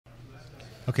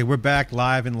Okay, we're back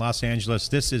live in Los Angeles.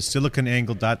 This is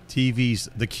SiliconAngle.tv's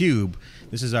theCUBE.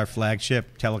 This is our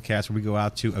flagship telecast where we go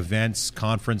out to events,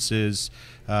 conferences,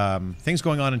 things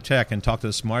going on in tech and talk to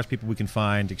the smartest people we can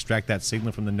find, extract that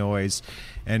signal from the noise.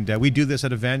 And we do this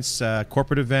at events,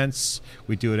 corporate events.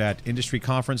 We do it at industry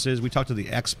conferences. We talk to the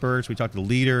experts. We talk to the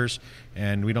leaders.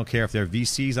 And we don't care if they're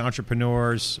VCs,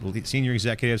 entrepreneurs, senior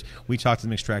executives. We talk to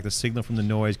them, extract the signal from the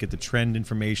noise, get the trend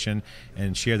information,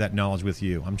 and share that knowledge with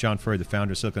you. I'm John Furrier, the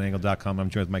founder of SiliconAngle.com. I'm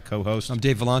joined with my co-host. I'm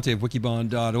Dave Vellante of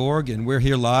Wikibon.org, and we're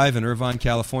here live in Irvine,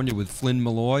 California with Flynn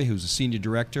Maloy, who's the Senior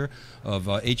Director of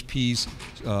HP's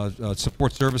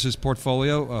Support Services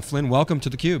portfolio. Flynn, welcome to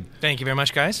theCUBE. Thank you very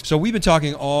much, guys. So we've been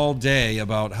talking all day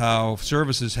about how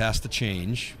services has to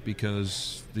change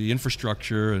because the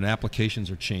infrastructure and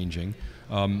applications are changing.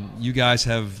 You guys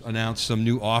have announced some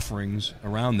new offerings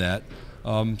around that.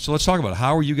 So let's talk about it.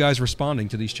 How are you guys responding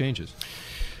to these changes?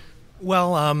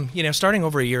 Well, starting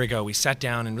over a year ago, we sat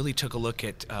down and really took a look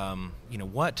at,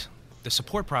 what the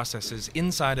support processes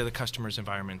inside of the customer's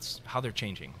environments, how they're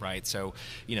changing, right? So,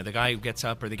 the guy who gets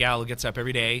up or the gal who gets up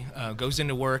every day, goes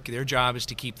into work, their job is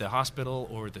to keep the hospital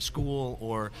or the school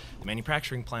or the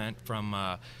manufacturing plant from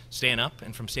staying up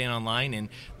and from staying online. And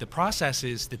the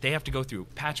processes that they have to go through,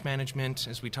 patch management,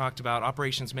 as we talked about,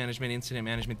 operations management, incident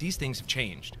management, these things have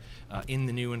changed in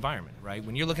the new environment, right?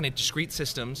 When you're looking at discrete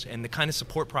systems and the kind of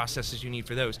support processes you need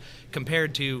for those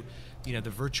compared to, the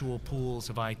virtual pools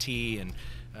of IT and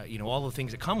all the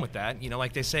things that come with that,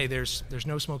 like they say, there's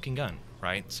no smoking gun,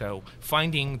 right? So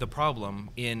finding the problem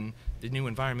in the new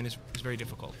environment is very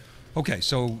difficult. Okay,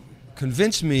 so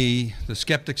convince me, the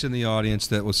skeptics in the audience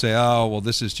that will say, oh, well,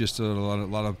 this is just a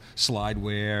lot of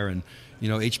slideware and,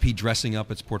 HP dressing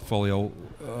up its portfolio.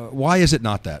 Why is it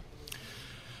not that?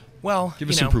 Well, give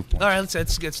us some proof points. All right,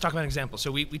 let's talk about an example.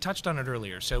 So we touched on it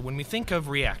earlier. So when we think of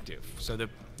reactive, so the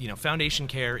foundation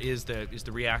care is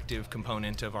the reactive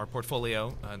component of our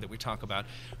portfolio that we talk about.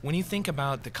 When you think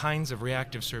about the kinds of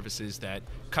reactive services that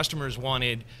customers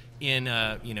wanted in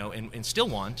and still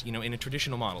want, in a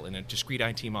traditional model, in a discrete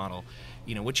IT model,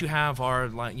 what you have are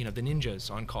the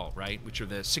ninjas on call, right? Which are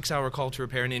the 6-hour call to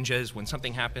repair ninjas. When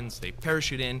something happens, they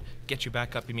parachute in, get you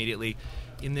back up immediately.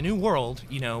 In the new world,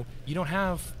 you don't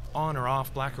have on or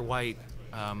off, black or white,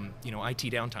 IT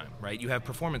downtime, right? You have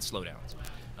performance slowdowns,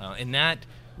 and that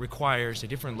requires a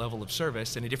different level of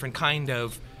service and a different kind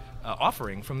of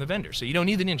offering from the vendor. So you don't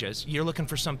need the ninjas. You're looking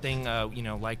for something,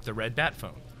 like the red bat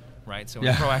phone, right? So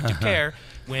in proactive care,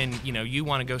 when you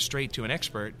want to go straight to an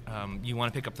expert, you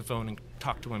want to pick up the phone and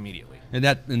talk to him immediately. And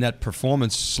that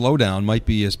performance slowdown might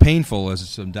be as painful as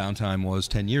some downtime was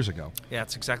 10 years ago. Yeah,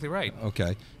 that's exactly right.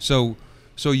 Okay, so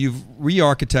you've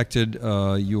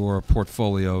re-architected your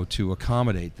portfolio to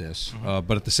accommodate this,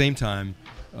 but at the same time,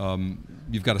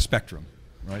 you've got a spectrum,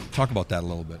 right? Talk about that a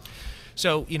little bit.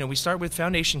 So, we start with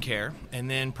foundation care, and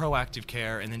then proactive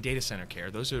care, and then data center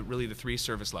care. Those are really the 3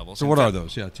 service levels. So what are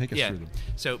those? Yeah, take us through them.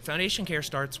 So foundation care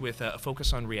starts with a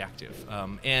focus on reactive,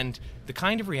 and the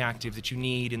kind of reactive that you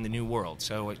need in the new world.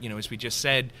 So, as we just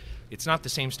said, it's not the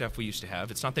same stuff we used to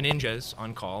have. It's not the ninjas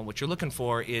on call. What you're looking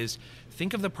for is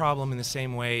think of the problem in the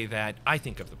same way that I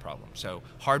think of the problem. So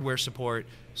hardware support,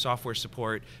 software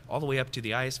support, all the way up to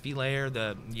the ISV layer,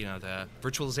 the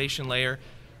virtualization layer.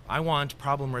 I want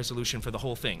problem resolution for the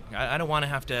whole thing. I don't want to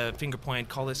have to finger point,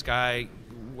 call this guy,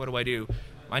 what do I do?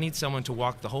 I need someone to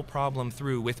walk the whole problem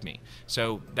through with me.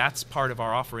 So that's part of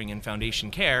our offering in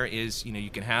foundation care is, you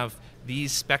can have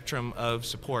these spectrum of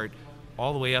support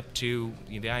all the way up to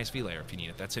the ISV layer if you need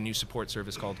it. That's a new support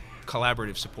service called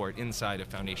collaborative support inside of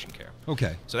foundation care.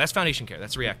 Okay. So that's foundation care,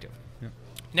 that's reactive. Yeah.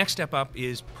 Next step up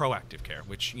is proactive care,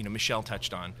 which Michelle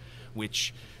touched on,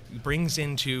 which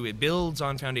it builds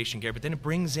on foundation care, but then it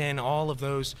brings in all of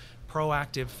those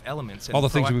proactive elements. And all the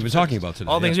things we've been talking about today.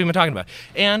 All the things we've been talking about.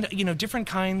 And, different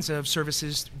kinds of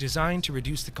services designed to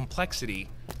reduce the complexity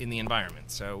in the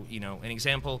environment. So, an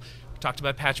example, talked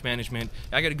about patch management.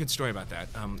 I got a good story about that.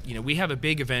 We have a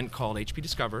big event called HP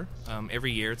Discover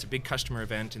every year. It's a big customer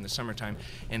event in the summertime.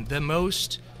 And the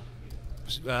most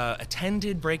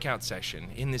attended breakout session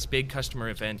in this big customer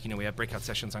event, we have breakout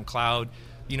sessions on cloud,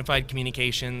 unified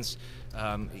communications,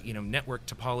 network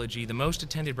topology. The most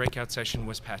attended breakout session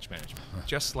was patch management,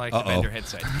 just like the vendor had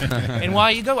said. And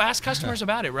while you go ask customers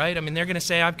about it, right? I mean, they're going to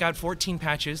say, I've got 14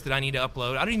 patches that I need to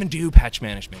upload. I don't even do patch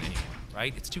management anymore,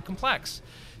 right? It's too complex.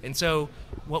 And so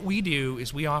what we do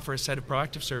is we offer a set of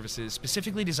proactive services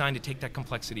specifically designed to take that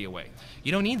complexity away.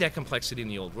 You don't need that complexity in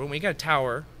the old world. When you got a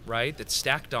tower, right, that's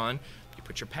stacked on, you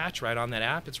put your patch right on that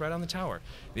app, it's right on the tower.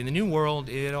 In the new world,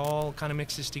 it all kind of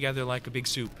mixes together like a big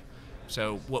soup.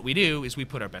 So what we do is we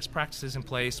put our best practices in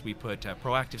place, we put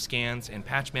proactive scans and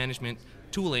patch management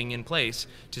tooling in place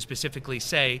to specifically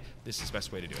say this is the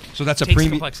best way to do it. So that's it a takes the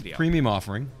complexity out. premium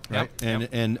offering, right? Yep.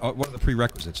 And what are the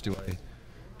prerequisites? Do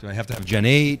I have to have Gen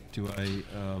 8? Do I?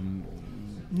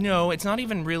 No, it's not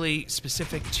even really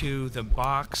specific to the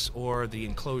box or the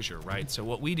enclosure, right? So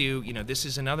what we do, this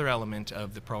is another element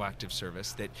of the proactive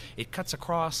service that it cuts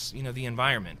across, the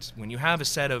environment. When you have a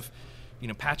set of,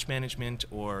 patch management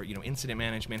or, incident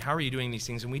management, how are you doing these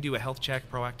things? And we do a health check,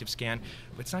 proactive scan,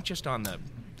 but it's not just on the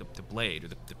blade or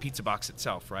the pizza box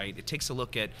itself, right? It takes a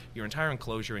look at your entire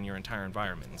enclosure and your entire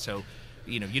environment. And so,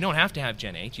 you don't have to have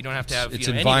Gen 8. You don't have to have it's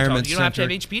any environment you don't have to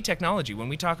have centered. HP technology. When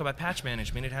we talk about patch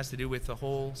management, it has to do with the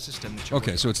whole system that you're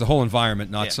Okay, working so on. it's the whole environment,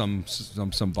 not Yeah.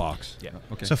 some box. Yeah.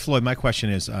 Okay. So Floyd, my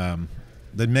question is,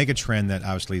 the mega trend that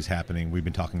obviously is happening, we've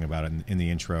been talking about it in the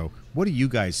intro. What do you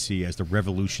guys see as the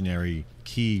revolutionary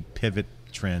key pivot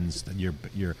trends that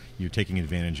you're taking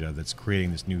advantage of that's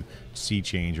creating this new sea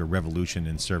change or revolution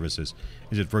in services?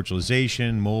 Is it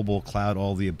virtualization, mobile, cloud,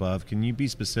 all of the above? Can you be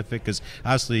specific? Because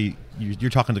obviously you're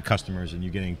talking to customers and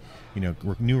you're getting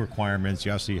new requirements.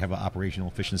 You obviously have operational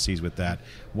efficiencies with that.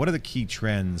 What are the key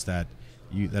trends that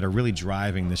are really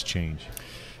driving this change?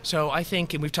 So I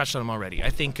think, and we've touched on them already, I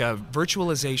think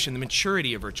virtualization, the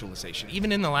maturity of virtualization,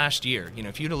 even in the last year,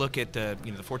 if you were to look at the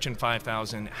Fortune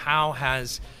 5000, how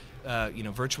has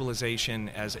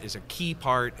virtualization as a key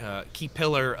part, key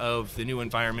pillar of the new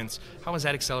environments, how has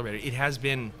that accelerated? It has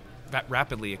been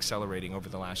rapidly accelerating over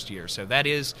the last year. So that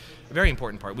is a very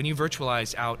important part. When you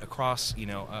virtualize out across, a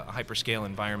hyperscale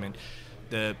environment,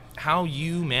 how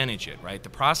you manage it, right? The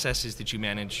processes that you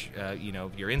manage,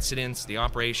 your incidents, the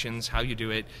operations, how you do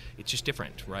it, it's just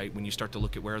different, right? When you start to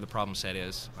look at where the problem set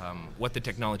is, what the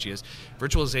technology is.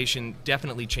 Virtualization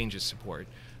definitely changes support.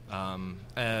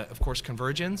 Of course,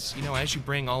 convergence, as you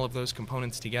bring all of those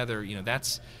components together,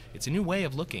 it's a new way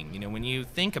of looking. When you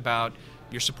think about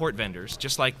your support vendors,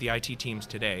 just like the IT teams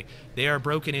today, they are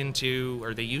broken into,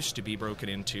 or they used to be broken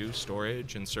into,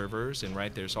 storage and servers, and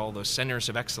there's all those centers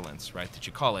of excellence, right, that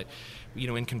you call it.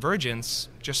 In convergence,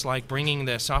 just like bringing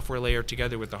the software layer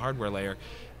together with the hardware layer,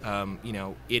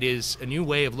 it is a new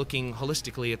way of looking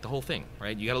holistically at the whole thing,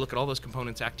 right? You got to look at all those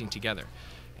components acting together.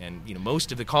 And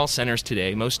most of the call centers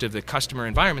today, most of the customer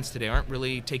environments today aren't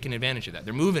really taking advantage of that.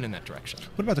 They're moving in that direction.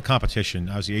 What about the competition?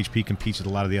 Obviously, HP competes with a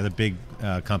lot of the other big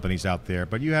companies out there,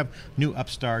 but you have new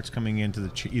upstarts coming into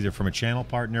either from a channel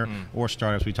partner or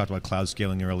startups. We talked about cloud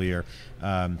scaling earlier.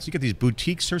 So you get these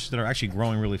boutique services that are actually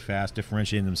growing really fast,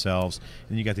 differentiating themselves,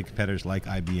 and you got the competitors like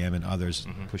IBM and others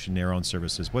pushing their own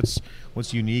services.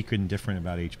 What's unique and different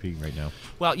about HP right now?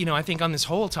 Well, I think on this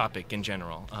whole topic in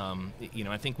general,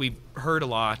 I think we've heard a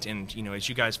lot. And as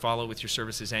you guys follow with your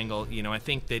services angle, I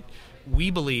think that we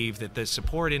believe that the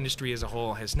support industry as a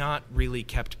whole has not really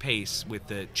kept pace with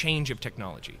the change of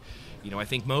technology. I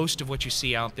think most of what you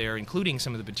see out there, including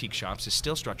some of the boutique shops, is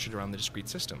still structured around the discrete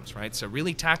systems, right? So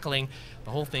really tackling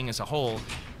the whole thing as a whole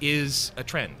is a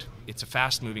trend. It's a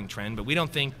fast-moving trend, but we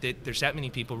don't think that there's that many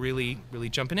people really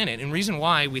jumping in it. And the reason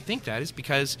why we think that is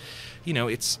because,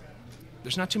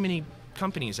 there's not too many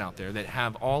companies out there that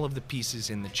have all of the pieces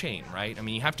in the chain, right? I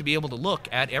mean, you have to be able to look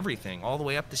at everything all the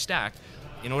way up the stack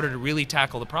in order to really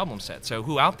tackle the problem set. So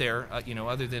who out there,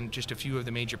 other than just a few of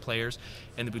the major players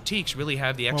and the boutiques, really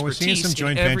have the expertise we're seeing some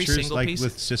joint in every ventures single like piece?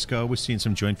 with Cisco. We're seeing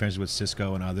some joint ventures with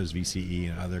Cisco and others, VCE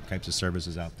and other types of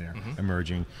services out there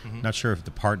emerging. Not sure if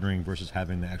the partnering versus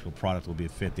having the actual product will be a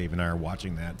fit. Dave and I are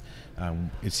watching that.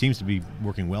 It seems to be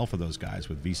working well for those guys,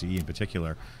 with VCE in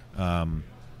particular.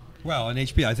 Well, in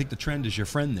HP, I think the trend is your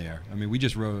friend there. I mean, we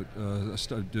just wrote,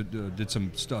 did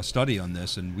some study on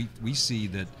this, and we see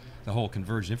that the whole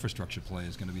converged infrastructure play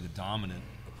is going to be the dominant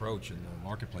approach in the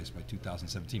marketplace by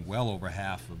 2017, well over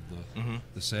half of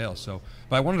the sales. So,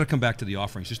 but I wanted to come back to the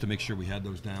offerings just to make sure we had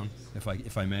those down,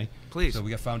 if I may. Please. So we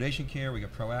got foundation care, we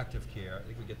got proactive care. I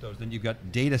think we get those. Then you've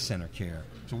got data center care.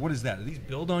 So what is that? Do these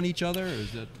build on each other, or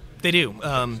is that? They do.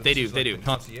 They do. The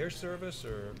concierge service,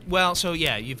 or? Well, so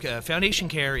yeah, you've foundation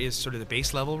care is sort of the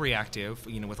base level reactive,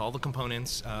 with all the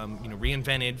components,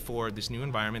 reinvented for this new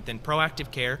environment. Then proactive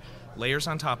care layers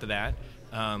on top of that,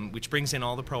 which brings in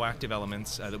all the proactive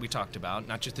elements that we talked about,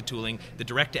 not just the tooling, the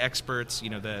direct to experts,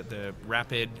 the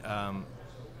rapid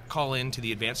call in to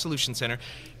the Advanced Solution Center.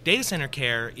 Data center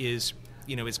care is,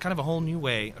 is kind of a whole new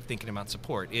way of thinking about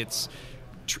support. It's,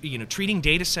 treating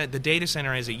the data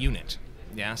center as a unit.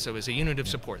 Yeah, so as a unit of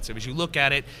support. So as you look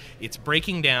at it, it's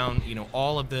breaking down,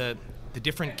 all of the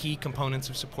different key components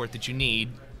of support that you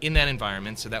need in that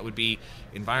environment. So that would be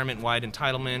environment-wide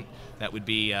entitlement, that would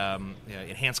be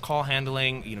enhanced call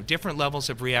handling, different levels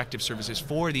of reactive services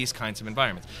for these kinds of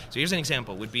environments. So here's an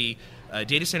example, would be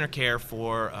data center care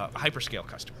for a hyperscale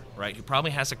customer, right, who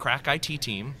probably has a crack IT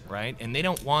team, right, and they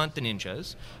don't want the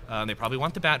ninjas, they probably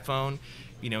want the bat phone.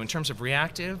 In terms of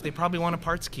reactive, they probably want a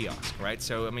parts kiosk, right?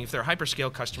 So, I mean, if they're a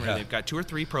hyperscale customer, they've got 2 or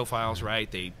 3 profiles,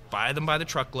 right? They buy them by the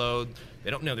truckload.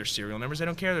 They don't know their serial numbers. They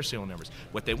don't care their serial numbers.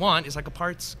 What they want is like a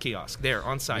parts kiosk there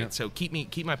on site. Yep. So keep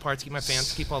my parts, keep my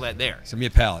fans, keep all that there. Send me a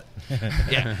pallet.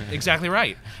 Yeah, exactly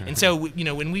right. And so,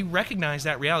 when we recognize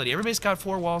that reality, everybody's got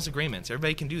 4 walls agreements.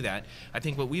 Everybody can do that. I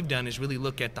think what we've done is really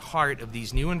look at the heart of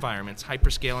these new environments,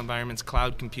 hyperscale environments,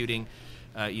 cloud computing.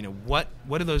 What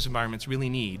do those environments really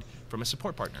need from a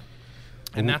support partner?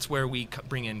 And that's where we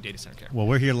bring in data center care. Well,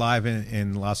 we're here live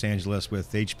in Los Angeles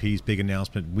with HP's big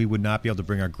announcement. We would not be able to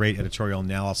bring our great editorial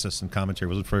analysis and commentary. It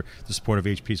wasn't for the support of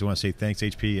HP. So I want to say thanks,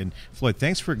 HP. And Floyd,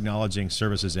 thanks for acknowledging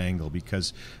services angle,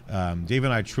 because Dave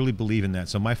and I truly believe in that.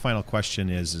 So my final question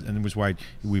is, and it was why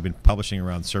we've been publishing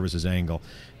around services angle,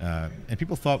 and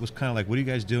people thought it was kind of like, what are you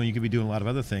guys doing? You could be doing a lot of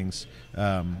other things.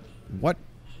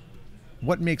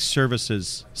 What makes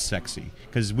services sexy?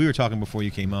 Because we were talking before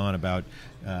you came on about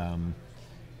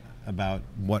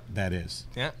what that is.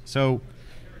 Yeah. So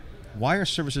why is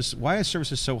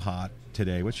services so hot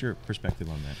today? What's your perspective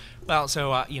on that? Well,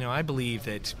 so I believe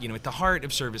that at the heart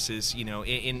of services,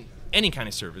 in any kind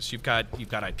of service, you've got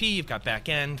IP, you've got back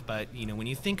end, but when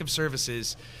you think of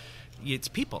services, it's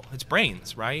people, it's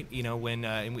brains, right?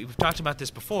 And we've talked about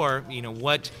this before.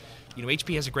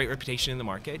 HP has a great reputation in the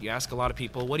market. You ask a lot of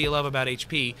people, what do you love about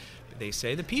HP? They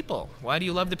say the people. Why do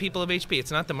you love the people of HP?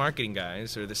 It's not the marketing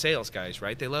guys or the sales guys,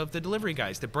 right? They love the delivery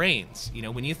guys, the brains.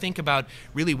 When you think about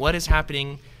really what is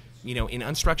happening, in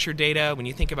unstructured data, when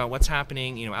you think about what's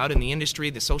happening, out in the industry,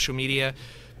 the social media,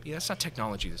 that's not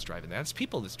technology that's driving that. It's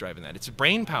people that's driving that. It's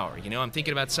brain power. I'm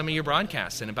thinking about some of your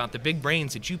broadcasts and about the big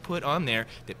brains that you put on there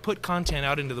that put content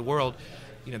out into the world.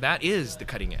 That is the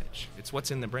cutting edge. It's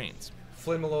what's in the brains.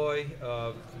 Flynn Maloy,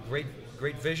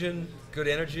 great vision, good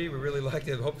energy. We really liked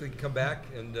it. Hopefully you can come back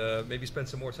and maybe spend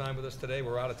some more time with us today.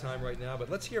 We're out of time right now, but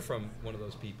let's hear from one of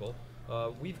those people.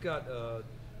 We've got a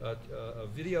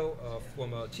video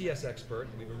from a TS expert.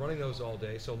 We've been running those all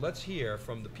day, so let's hear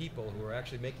from the people who are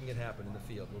actually making it happen in the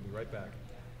field. We'll be right back.